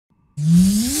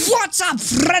What's up,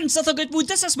 friends of the good mood?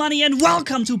 This is Manni and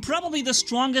welcome to probably the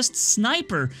strongest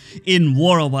sniper in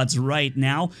War Robots right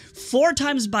now. 4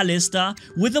 times Ballista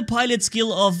with the pilot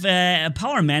skill of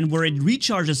Power Man where it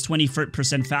recharges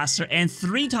 20% faster, and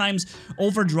 3 times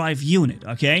Overdrive unit,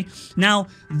 okay? Now,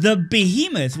 the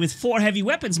Behemoth with 4 heavy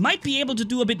weapons might be able to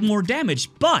do a bit more damage,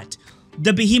 but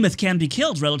the Behemoth can be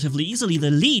killed relatively easily. The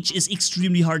Leech is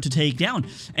extremely hard to take down.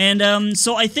 And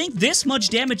so I think this much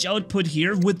damage output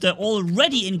here with the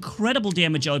already incredible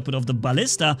damage output of the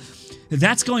Ballista,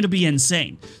 that's going to be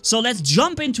insane. So let's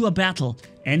jump into a battle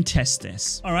and test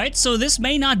this. Alright, so this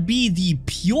may not be the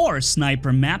pure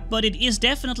sniper map, but it is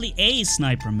definitely a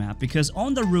sniper map, because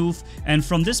on the roof and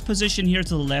from this position here to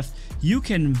the left, you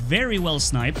can very well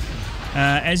snipe.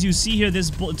 As you see here,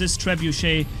 this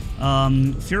Trebuchet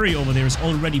Fury over there is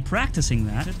already practicing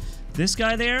that. This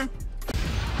guy there,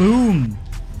 boom.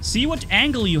 See what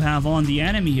angle you have on the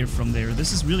enemy here from there.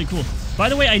 This is really cool. By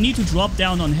the way, I need to drop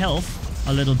down on health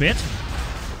a little bit.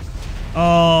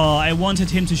 Oh, I wanted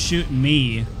him to shoot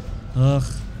me. Ugh.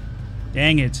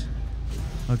 Dang it.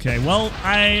 Okay, well,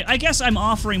 I guess I'm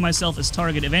offering myself as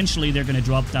target. Eventually, they're gonna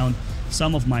drop down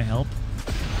some of my help.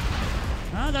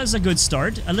 That's a good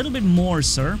start. A little bit more,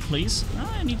 sir, please.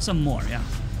 I need some more, yeah.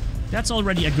 That's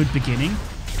already a good beginning.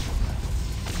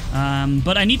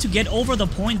 But I need to get over the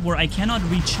point where I cannot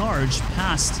recharge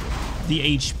past the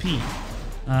HP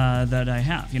that I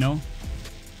have, you know?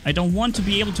 I don't want to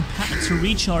be able to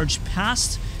recharge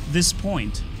past this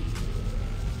point.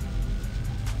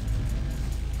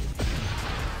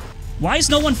 Why is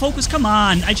no one focused? Come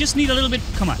on, I just need a little bit.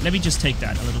 Come on, let me just take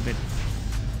that a little bit.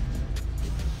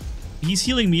 He's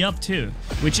healing me up too,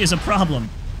 which is a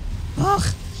problem. Ugh.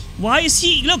 Why is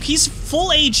he... Look, he's full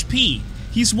HP.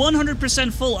 He's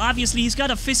 100% full. Obviously, he's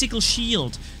got a physical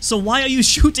shield. So why are you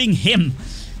shooting him?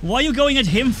 Why are you going at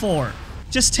him for?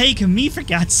 Just take me, for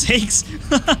God's sakes.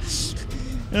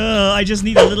 I just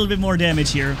need a little bit more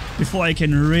damage here before I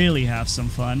can really have some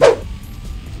fun.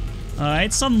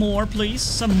 Alright, some more, please.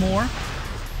 Some more.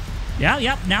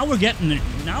 Yeah, now we're getting it.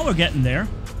 Now we're getting there.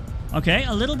 Okay,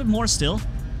 a little bit more still.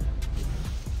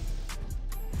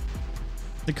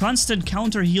 The constant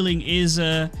counter healing is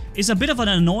a bit of an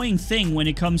annoying thing when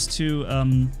it comes to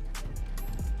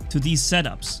these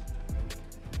setups.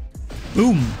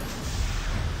 Boom!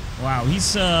 Wow,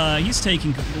 he's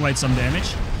taking quite some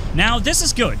damage. Now this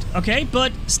is good, okay?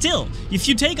 But still, if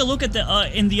you take a look at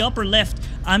the in the upper left,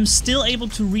 I'm still able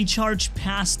to recharge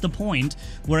past the point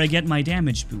where I get my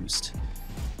damage boost,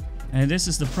 and this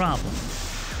is the problem.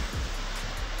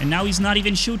 And now he's not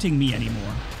even shooting me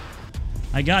anymore.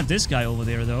 I got this guy over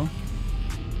there, though.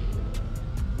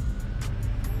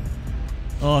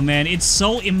 Oh, man, it's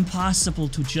so impossible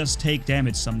to just take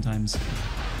damage sometimes.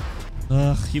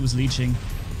 Ugh, he was leeching.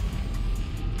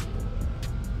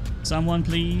 Someone,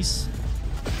 please.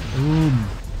 Boom.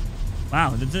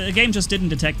 Wow, the game just didn't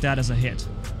detect that as a hit.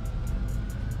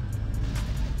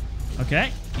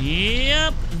 Okay.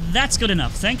 Yep, that's good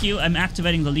enough. Thank you. I'm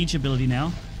activating the Leech ability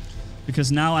now,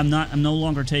 because now I'm no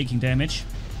longer taking damage.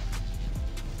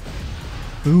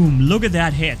 Boom, look at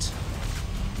that hit.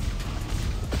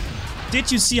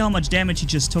 Did you see how much damage he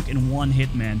just took in one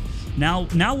hit, man?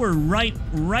 Now we're right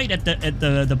at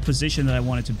the position that I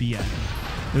wanted to be at.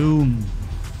 Boom.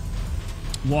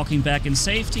 Walking back in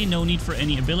safety, no need for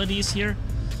any abilities here.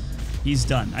 He's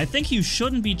done. I think you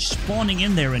shouldn't be spawning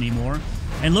in there anymore.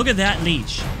 And look at that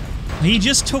Leech. He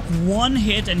just took one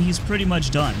hit and he's pretty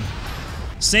much done.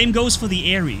 Same goes for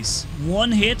the Ares.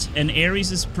 One hit and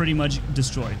Ares is pretty much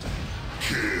destroyed.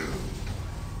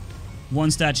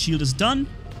 Once that shield is done,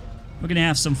 we're gonna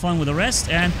have some fun with the rest,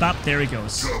 and bop, there he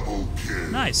goes.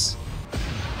 Nice.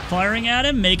 Firing at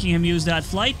him, making him use that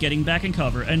flight, getting back in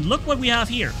cover. And look what we have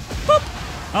here. Boop!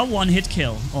 A one-hit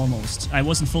kill, almost. I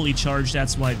wasn't fully charged,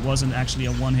 that's why it wasn't actually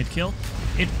a one-hit kill.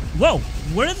 Whoa!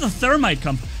 Where did the thermite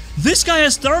come from? This guy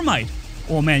has thermite!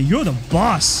 Oh man, you're the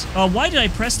boss! Why did I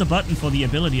press the button for the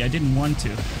ability? I didn't want to.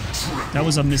 That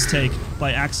was a mistake.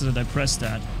 By accident, I pressed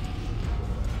that.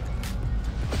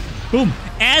 Boom!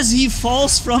 As he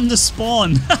falls from the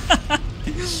spawn.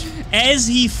 As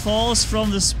he falls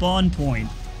from the spawn point.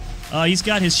 He's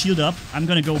got his shield up. I'm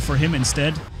gonna go for him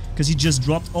instead, because he just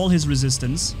dropped all his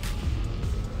resistance.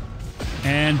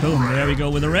 And boom, there we go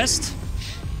with the rest.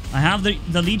 I have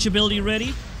the Leech ability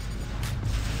ready.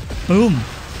 Boom.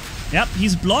 Yep,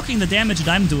 he's blocking the damage that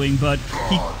I'm doing, but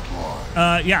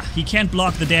he can't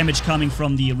block the damage coming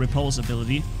from the repulse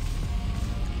ability.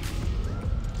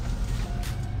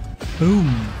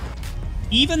 Boom.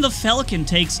 Even the Falcon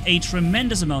takes a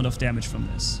tremendous amount of damage from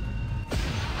this.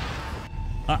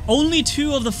 Only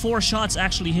 2 of the 4 shots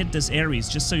actually hit this Ares,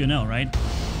 just so you know, right?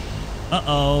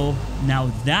 Uh-oh.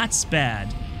 Now that's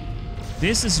bad.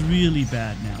 This is really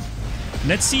bad now.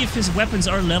 Let's see if his weapons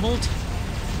are leveled.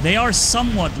 They are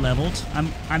somewhat leveled.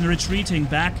 I'm retreating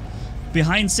back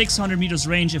behind 600 meters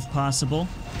range if possible.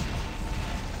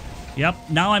 Yep,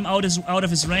 now I'm out of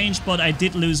his range, but I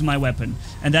did lose my weapon.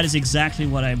 And that is exactly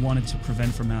what I wanted to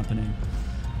prevent from happening.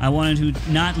 I wanted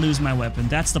to not lose my weapon.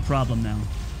 That's the problem now.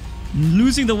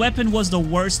 Losing the weapon was the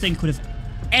worst thing could have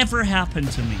ever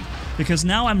happened to me. Because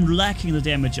now I'm lacking the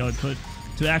damage output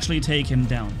to actually take him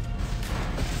down.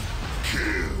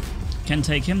 Can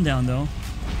take him down though.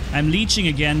 I'm leeching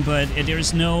again, but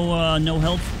there's no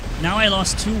help. Now I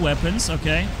lost 2 weapons,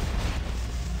 okay.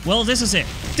 Well, this is it.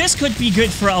 This could be good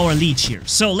for our Leech here.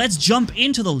 So let's jump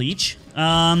into the Leech.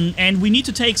 And we need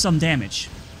to take some damage,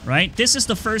 right? This is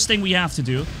the first thing we have to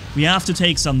do. We have to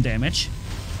take some damage.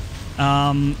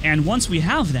 And once we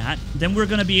have that, then we're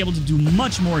gonna be able to do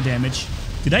much more damage.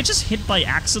 Did I just hit by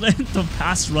accident the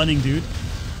fast running dude?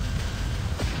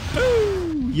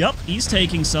 Boo! Yup, he's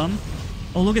taking some.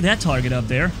 Oh, look at that target up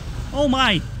there. Oh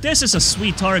my, this is a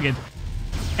sweet target.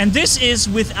 And this is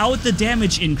without the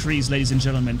damage increase, ladies and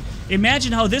gentlemen.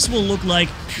 Imagine how this will look like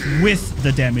with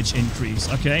the damage increase,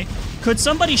 okay? Could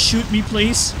somebody shoot me,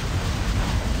 please?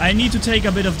 I need to take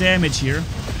a bit of damage here.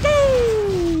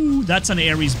 Boo! That's an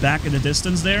Ares back in the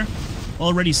distance there.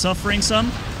 Already suffering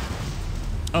some.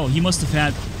 Oh, he must have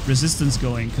had resistance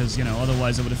going, because, you know,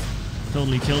 otherwise I would have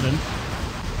totally killed him.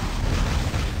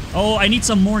 Oh, I need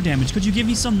some more damage. Could you give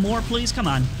me some more, please? Come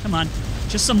on. Come on.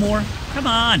 Just some more. Come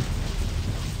on.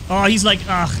 Oh, he's like,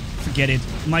 ugh, forget it.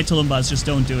 My Tullambas just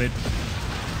don't do it.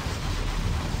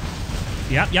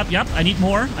 Yep. I need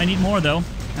more. I need more, though.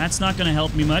 That's not gonna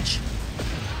help me much.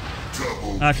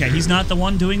 Okay, he's not the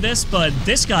one doing this, but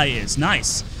this guy is.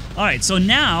 Nice. Alright, so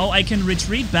now I can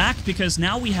retreat back because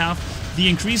now we have the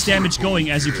increased damage going,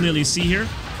 as you clearly see here.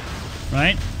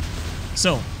 Right?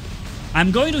 So,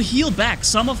 I'm going to heal back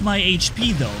some of my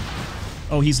HP, though.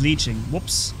 Oh, he's leeching.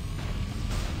 Whoops.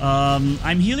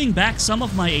 I'm healing back some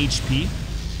of my HP,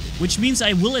 which means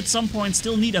I will at some point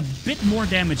still need a bit more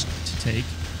damage to take.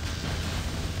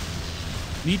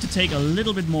 Need to take a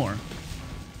little bit more.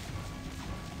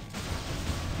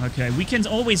 Okay, we can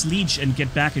always leech and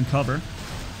get back in cover.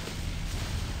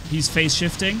 He's phase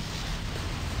shifting.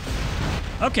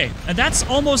 Okay, and that's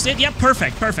almost it. Yep,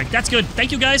 perfect. That's good.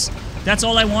 Thank you, guys. That's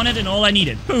all I wanted and all I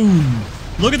needed. Boom.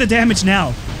 Look at the damage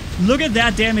now. Look at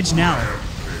that damage now.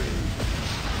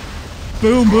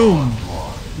 Boom, boom.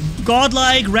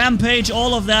 Godlike, rampage,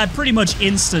 all of that pretty much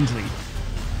instantly.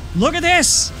 Look at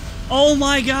this. Oh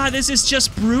my god, this is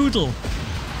just brutal.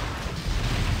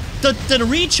 The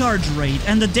recharge rate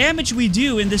and the damage we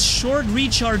do in this short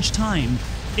recharge time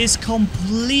is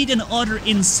complete and utter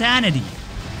insanity.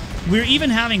 We're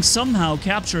even having somehow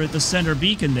captured the center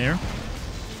beacon there.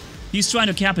 He's trying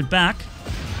to cap it back.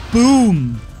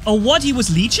 Boom! Oh, what? He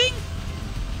was leeching?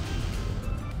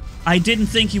 I didn't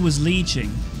think he was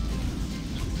leeching.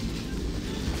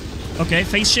 Okay,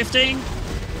 phase shifting.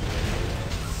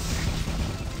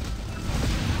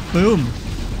 Boom.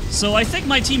 So I think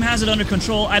my team has it under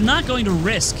control. I'm not going to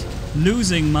risk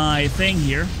losing my thing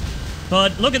here.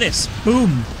 But look at this. Boom.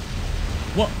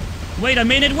 What? Wait a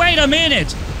minute. Wait a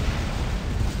minute.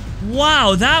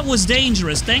 Wow, that was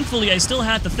dangerous. Thankfully, I still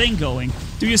had the thing going.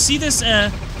 Do you see this,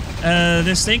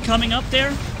 this thing coming up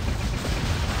there?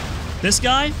 This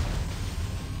guy?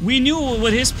 We knew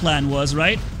what his plan was,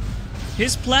 right?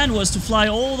 His plan was to fly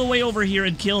all the way over here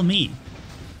and kill me.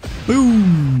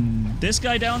 Boom! This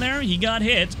guy down there, he got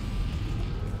hit.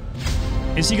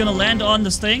 Is he gonna land on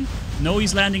this thing? No,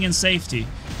 he's landing in safety.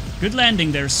 Good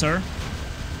landing there, sir.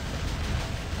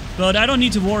 But I don't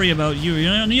need to worry about you.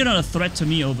 You're not a threat to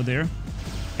me over there.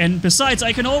 And besides,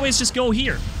 I can always just go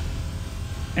here.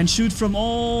 And shoot from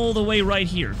all the way right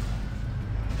here.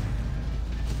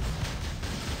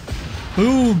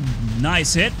 Boom!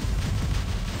 Nice hit.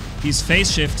 He's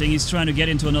phase shifting. He's trying to get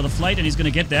into another flight, and he's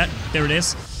gonna get that. There it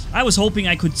is. I was hoping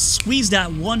I could squeeze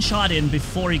that one shot in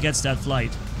before he gets that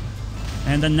flight.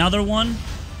 And another one.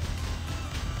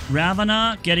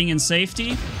 Ravana getting in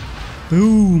safety.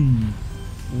 Boom!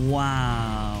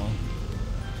 Wow.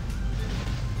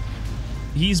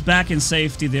 He's back in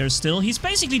safety there still. He's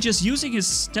basically just using his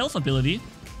stealth ability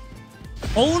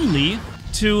only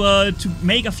to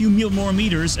make a few more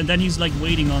meters, and then he's like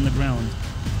waiting on the ground.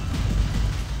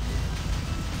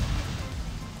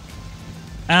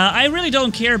 I really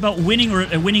don't care about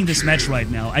winning this match right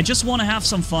now. I just want to have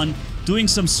some fun doing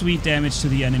some sweet damage to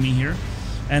the enemy here.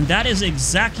 And that is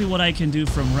exactly what I can do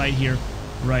from right here,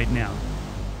 right now.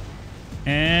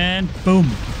 And boom.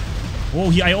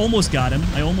 Oh, I almost got him.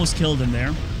 I almost killed him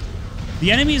there.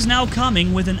 The enemy is now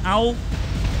coming with an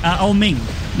Ao Ming.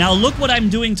 Now look what I'm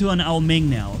doing to an Ao Ming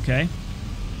now, okay?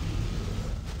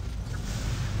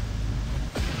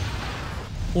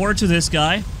 Or to this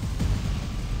guy.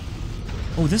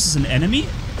 Oh, this is an enemy?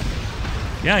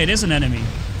 Yeah, it is an enemy.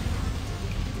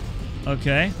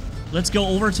 Okay. Let's go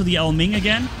over to the Ao Ming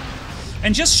again.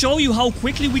 And just show you how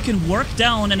quickly we can work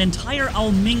down an entire Ao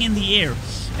Ming in the air.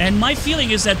 And my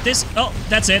feeling is that this... Oh,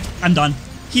 that's it. I'm done.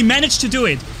 He managed to do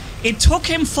it. It took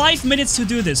him 5 minutes to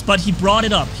do this, but he brought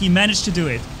it up. He managed to do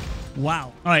it.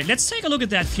 Wow. Alright, let's take a look at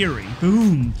that Fury.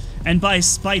 Boom. And by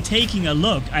taking a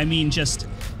look, I mean just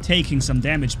taking some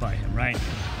damage by him, right?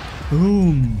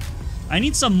 Boom. I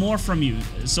need some more from you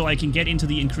so I can get into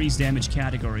the increased damage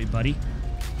category, buddy.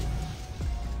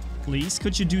 Please,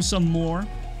 could you do some more?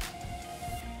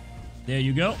 There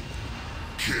you go.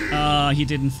 He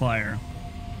didn't fire.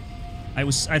 I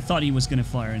thought he was gonna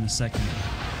fire in a second.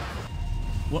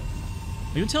 What?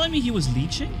 Are you telling me he was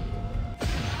leeching?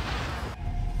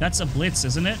 That's a blitz,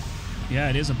 isn't it? Yeah,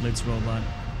 it is a blitz robot.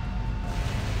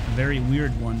 A very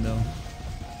weird one, though.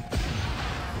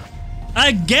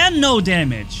 Again, no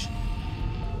damage!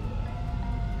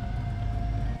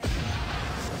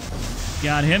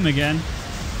 Got him again.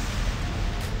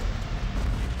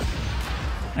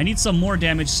 I need some more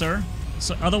damage, sir.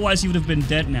 So otherwise, you would have been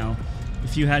dead now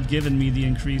if you had given me the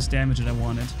increased damage that I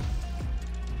wanted.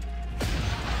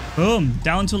 Boom!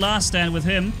 Down to last stand with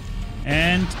him.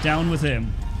 And down with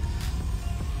him.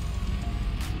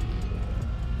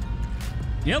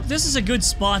 Yep, this is a good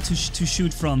spot to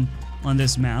shoot from on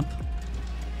this map.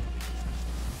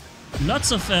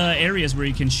 Lots of areas where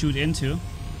you can shoot into.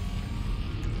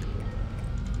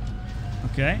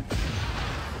 Okay.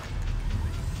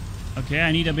 Okay,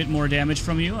 I need a bit more damage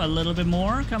from you. A little bit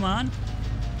more. Come on.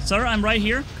 Sir, I'm right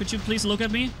here. Could you please look at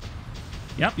me?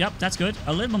 Yep, that's good.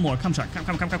 A little bit more. Come.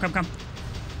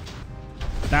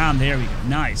 Bam, there we go.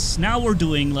 Nice. Now we're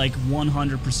doing like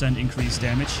 100% increased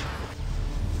damage.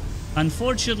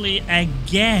 Unfortunately,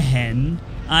 again,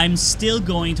 I'm still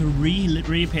going to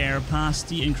repair past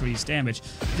the increased damage.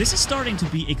 This is starting to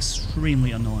be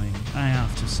extremely annoying, I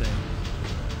have to say.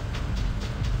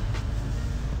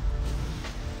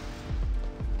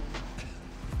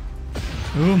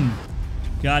 Boom.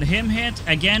 Got him hit.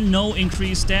 Again, no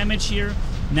increased damage here.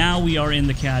 Now we are in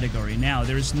the category. Now,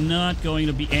 there's not going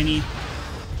to be any...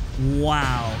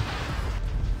 Wow.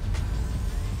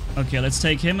 Okay, let's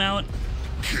take him out.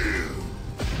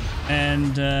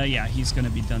 And, yeah, he's gonna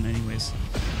be done anyways.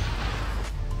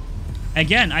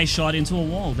 Again, I shot into a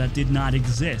wall that did not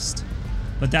exist.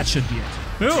 But that should be it.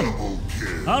 Boom!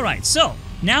 Alright, so,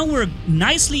 now we're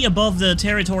nicely above the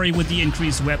territory with the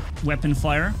increased weapon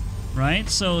fire. Right?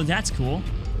 So, that's cool.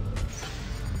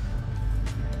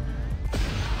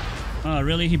 Oh,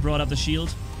 really? He brought up the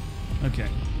shield? Okay.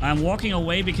 I'm walking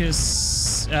away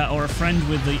because our friend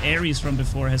with the Ares from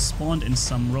before has spawned in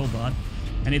some robot.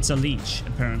 And it's a Leech,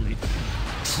 apparently.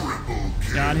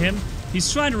 Got him.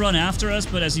 He's trying to run after us,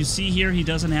 but as you see here, he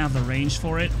doesn't have the range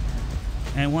for it.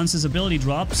 And once his ability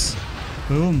drops,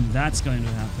 boom, that's going to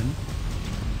happen.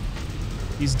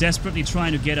 He's desperately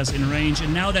trying to get us in range,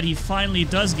 and now that he finally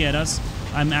does get us,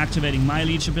 I'm activating my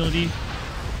Leech ability.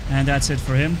 And that's it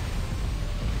for him.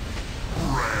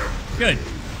 Good.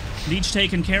 Leech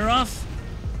taken care of.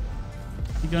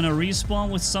 He's gonna respawn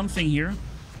with something here.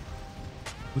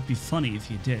 Would be funny if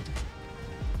he did.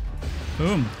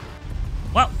 Boom.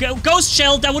 Well, Ghost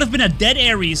Shell, that would have been a dead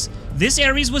Ares. This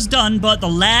Ares was done, but the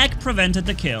lag prevented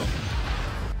the kill.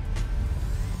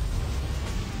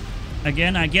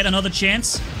 Again, I get another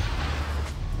chance.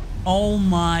 Oh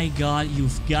my god,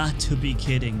 you've got to be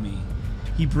kidding me.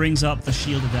 He brings up the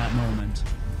shield at that moment.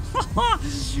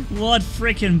 What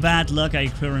freaking bad luck I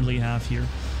currently have here.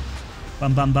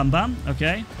 Bum bum bum bum.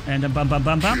 Okay. And then bum bum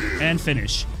bum bum. And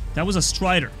finish. That was a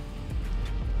Strider.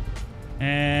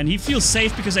 And he feels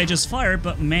safe because I just fired,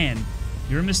 but man,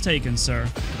 you're mistaken, sir.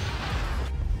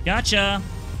 Gotcha.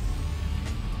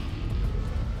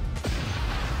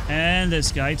 And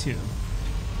this guy too.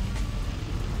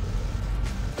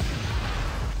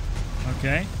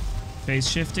 Okay. Phase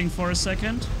shifting for a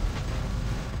second.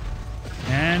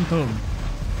 And boom.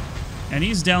 And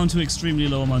he's down to extremely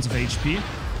low amounts of HP.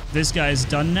 This guy's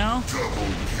done now.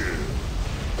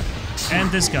 And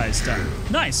this guy's done.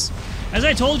 Nice. As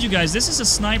I told you guys, this is a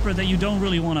sniper that you don't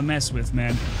really want to mess with,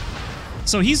 man.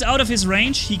 So he's out of his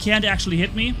range. He can't actually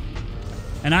hit me.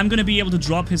 And I'm going to be able to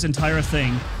drop his entire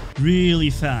thing really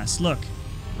fast. Look.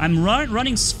 I'm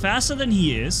running faster than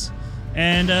he is.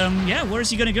 And, yeah, where is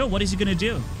he going to go? What is he going to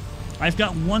do? I've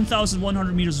got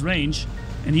 1,100 meters range.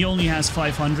 And he only has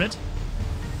 500.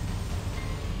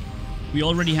 We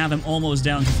already have him almost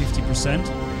down to 50%.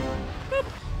 Boop.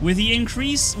 With the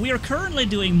increase, we are currently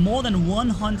doing more than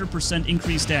 100%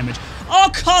 increased damage. Oh,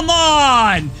 come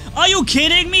on! Are you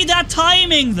kidding me? That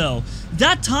timing, though.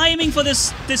 That timing for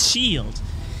this shield.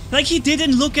 Like, he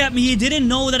didn't look at me. He didn't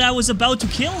know that I was about to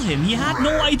kill him. He had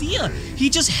no idea. He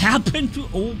just happened to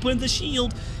open the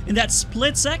shield in that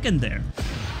split second there.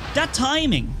 That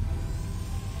timing.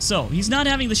 So, he's not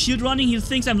having the shield running. He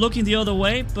thinks I'm looking the other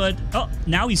way, but... Oh,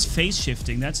 now he's phase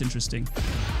shifting. That's interesting.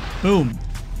 Boom.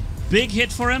 Big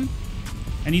hit for him.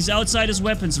 And he's outside his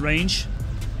weapons range.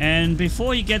 And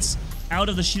before he gets out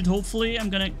of the shield, hopefully, I'm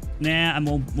gonna... Nah, I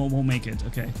won't make it.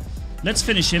 Okay. Let's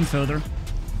finish him further.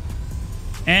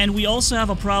 And we also have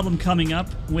a problem coming up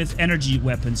with energy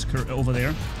weapons over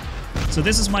there. So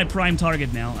this is my prime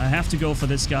target now. I have to go for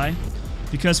this guy.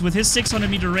 Because with his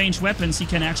 600-meter range weapons, he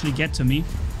can actually get to me.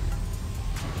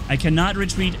 I cannot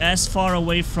retreat as far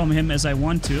away from him as I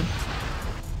want to.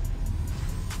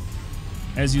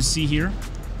 As you see here.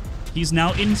 He's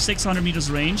now in 600 meters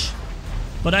range.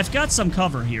 But I've got some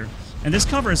cover here. And this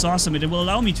cover is awesome. It will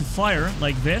allow me to fire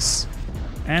like this.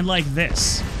 And like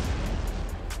this.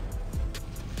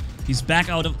 He's back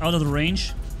out of the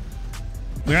range.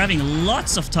 We're having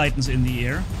lots of Titans in the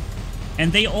air.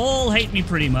 And they all hate me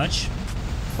pretty much.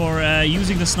 For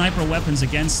using the sniper weapons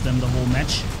against them the whole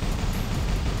match.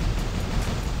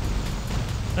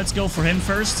 Let's go for him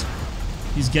first.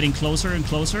 He's getting closer and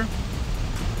closer.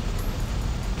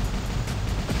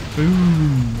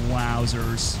 Boom.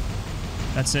 Wowzers.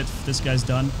 That's it. This guy's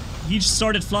done. He just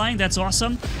started flying. That's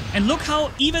awesome. And look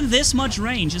how even this much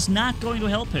range is not going to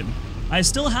help him. I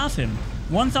still have him.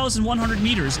 1,100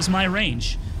 meters is my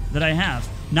range that I have.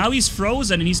 Now he's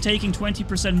frozen and he's taking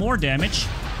 20% more damage.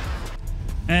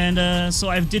 And so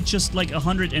I did just like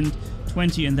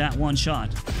 120 in that one shot.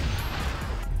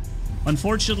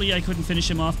 Unfortunately, I couldn't finish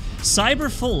him off. Cyber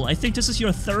full. I think this is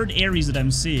your third Ares that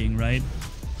I'm seeing, right?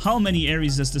 How many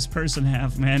Ares does this person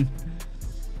have, man?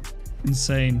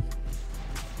 Insane.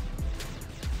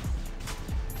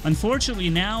 Unfortunately,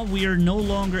 now we are no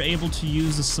longer able to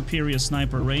use the superior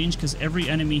sniper range because every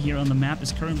enemy here on the map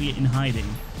is currently in hiding.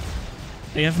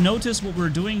 They have noticed what we're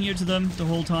doing here to them the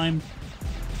whole time.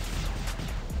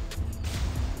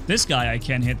 This guy I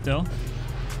can hit, though.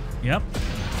 Yep.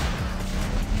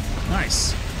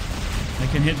 Nice. I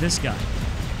can hit this guy.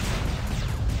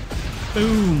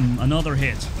 Boom. Another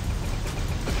hit.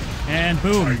 And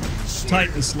boom.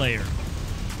 Titan Slayer.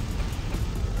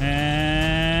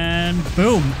 And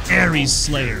boom. Ares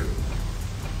Slayer.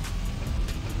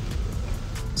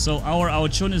 So our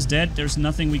Chun is dead. There's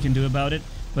nothing we can do about it.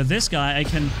 But this guy, I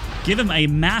can give him a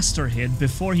master hit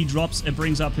before he drops and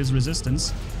brings up his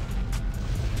resistance.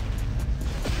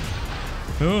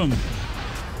 Boom.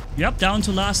 Yep, down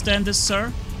to last stand this,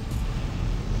 sir.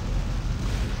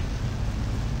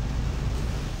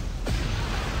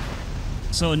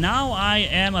 So now I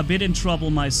am a bit in trouble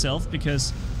myself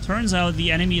because turns out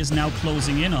the enemy is now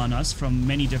closing in on us from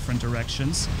many different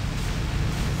directions.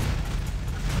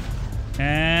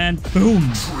 And boom.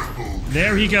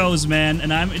 There he goes, man.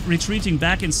 And I'm retreating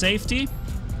back in safety.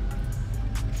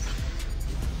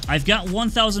 I've got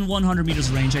 1,100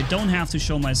 meters range. I don't have to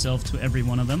show myself to every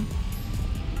one of them.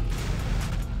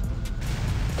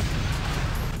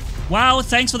 Wow,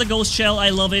 thanks for the ghost shell. I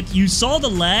love it. You saw the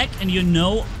lag and you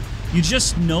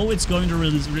just know it's going to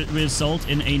result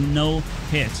in a no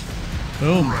hit.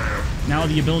 Boom. Now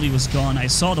the ability was gone. I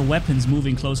saw the weapons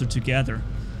moving closer together.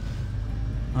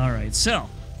 Alright, so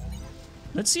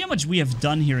let's see how much we have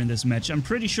done here in this match. I'm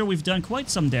pretty sure we've done quite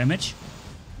some damage.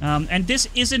 And this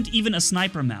isn't even a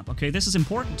sniper map, okay? This is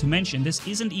important to mention. This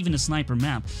isn't even a sniper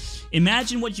map.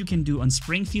 Imagine what you can do on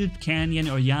Springfield Canyon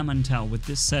or Yamantau with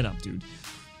this setup, dude.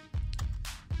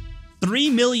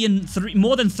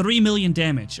 More than 3 million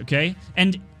damage, okay?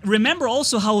 And remember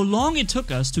also how long it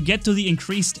took us to get to the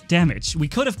increased damage. We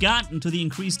could have gotten to the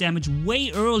increased damage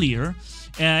way earlier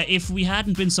if we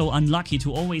hadn't been so unlucky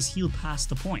to always heal past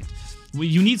the point.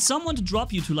 You need someone to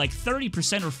drop you to like 30%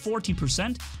 or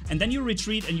 40%, and then you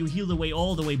retreat and you heal the way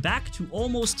all the way back to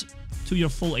almost to your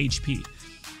full HP.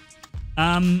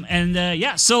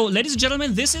 Yeah, so ladies and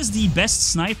gentlemen, this is the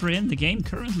best sniper in the game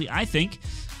currently, I think.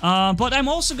 But I'm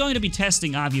also going to be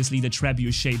testing, obviously, the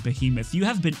trebuchet behemoth. You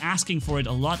have been asking for it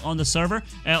a lot on the server,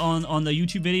 on the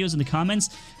YouTube videos, in the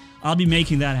comments. I'll be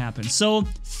making that happen. So,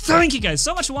 thank you guys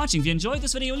so much for watching. If you enjoyed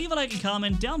this video, leave a like and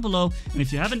comment down below. And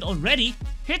if you haven't already,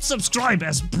 hit subscribe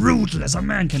as brutal as a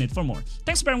man can hit for more.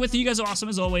 Thanks for bearing with me. You guys are awesome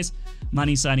as always.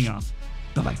 Manni signing off.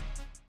 Bye-bye.